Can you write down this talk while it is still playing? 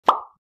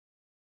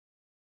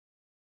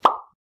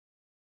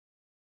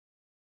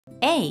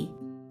A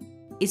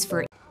is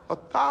for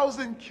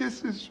 1,000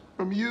 kisses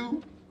from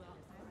you.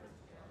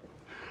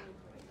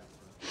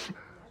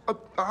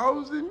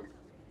 1,000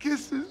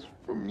 kisses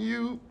from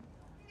you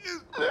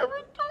is never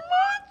too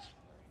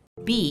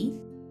much. B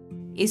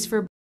is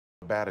for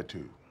Bad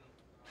attitude.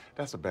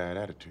 That's a bad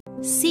attitude.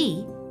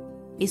 C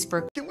is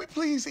for Can we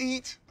please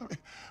eat?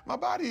 My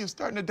body is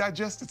starting to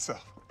digest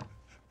itself.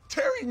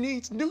 Terry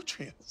needs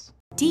nutrients.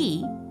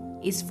 D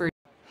is for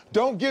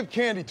Don't give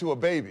candy to a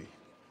baby.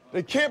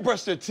 They can't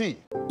brush their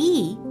teeth.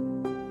 E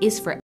is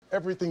for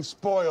Everything's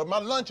spoiled. My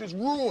lunch is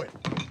ruined.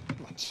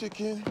 My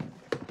chicken,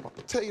 my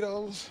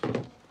potatoes,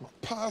 my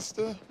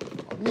pasta,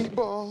 my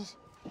meatballs,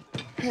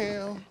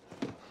 ham,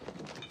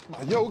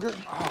 my yogurt.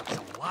 Oh, it's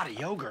a lot of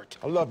yogurt.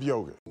 I love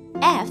yogurt.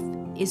 F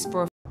is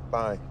for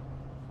Fine.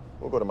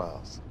 We'll go to my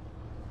house.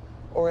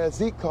 Or as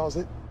Zeke calls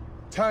it,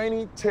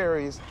 Tiny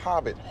Terry's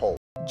Hobbit Hole.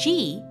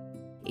 G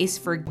is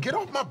for Get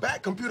off my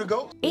back, computer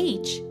ghost.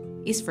 H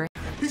is for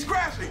He's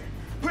crashing.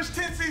 Push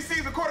 10 cc's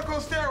of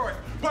corticosteroid,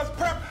 plus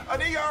prep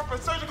an ER for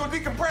surgical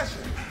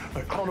decompression.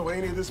 I don't know what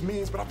any of this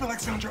means, but I feel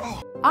like Sandra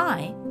Oh.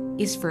 I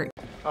is for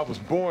I was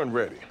born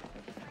ready.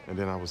 And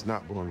then I was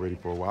not born ready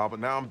for a while, but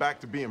now I'm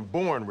back to being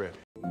born ready.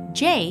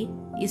 J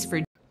is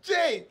for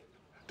Jay,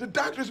 the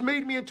doctors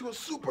made me into a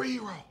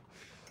superhero.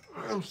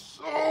 I'm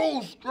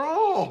so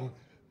strong.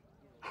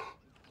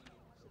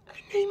 And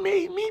they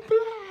made me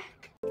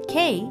black.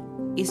 K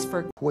is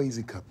for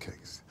Quasi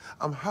cupcakes.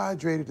 I'm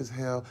hydrated as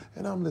hell,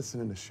 and I'm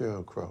listening to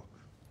Sheryl Crow.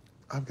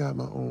 I've got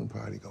my own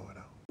party going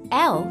on.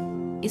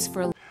 L is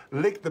for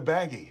Lick the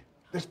baggie.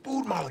 There's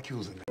food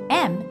molecules in there.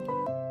 M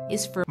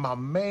is for My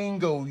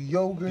mango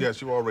yogurt.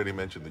 Yes, you already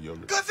mentioned the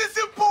yogurt. Because it's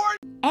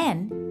important.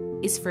 N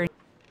is for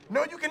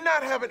No, you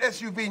cannot have an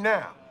SUV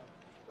now.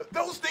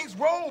 Those things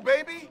roll,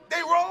 baby.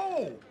 They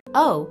roll.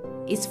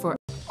 O is for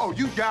Oh,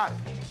 you got it.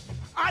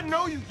 I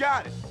know you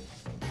got it.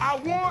 I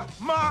want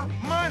my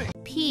money.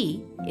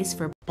 P is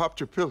for Popped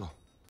your pillow.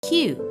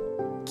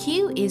 Q.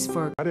 Q is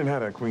for I didn't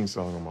have that Queen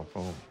song on my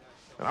phone.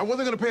 And I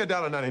wasn't going to pay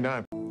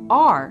 $1.99.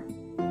 R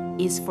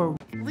is for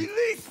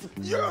Release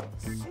your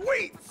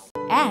sweets.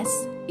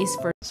 S is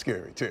for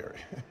Scary Terry.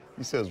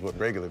 He says what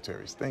regular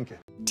Terry's thinking.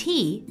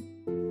 T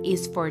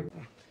is for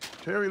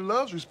Terry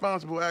loves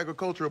responsible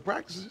agricultural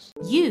practices.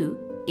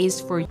 U is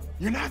for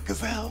You're not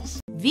gazelles.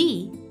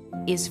 V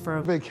is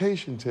for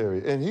Vacation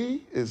Terry, and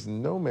he is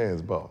no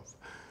man's boss.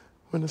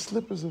 When the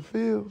slippers are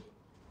filled,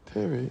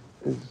 Terry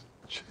is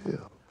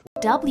chill.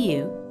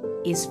 W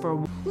is for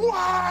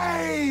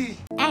Why?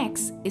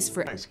 X is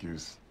for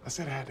Excuse. I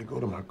said I had to go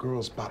to my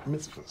girl's bat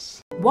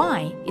mitzvahs.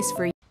 Y is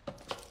for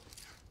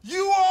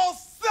You all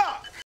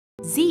suck!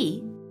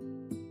 Z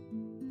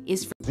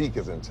is for Zeke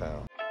is in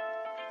town.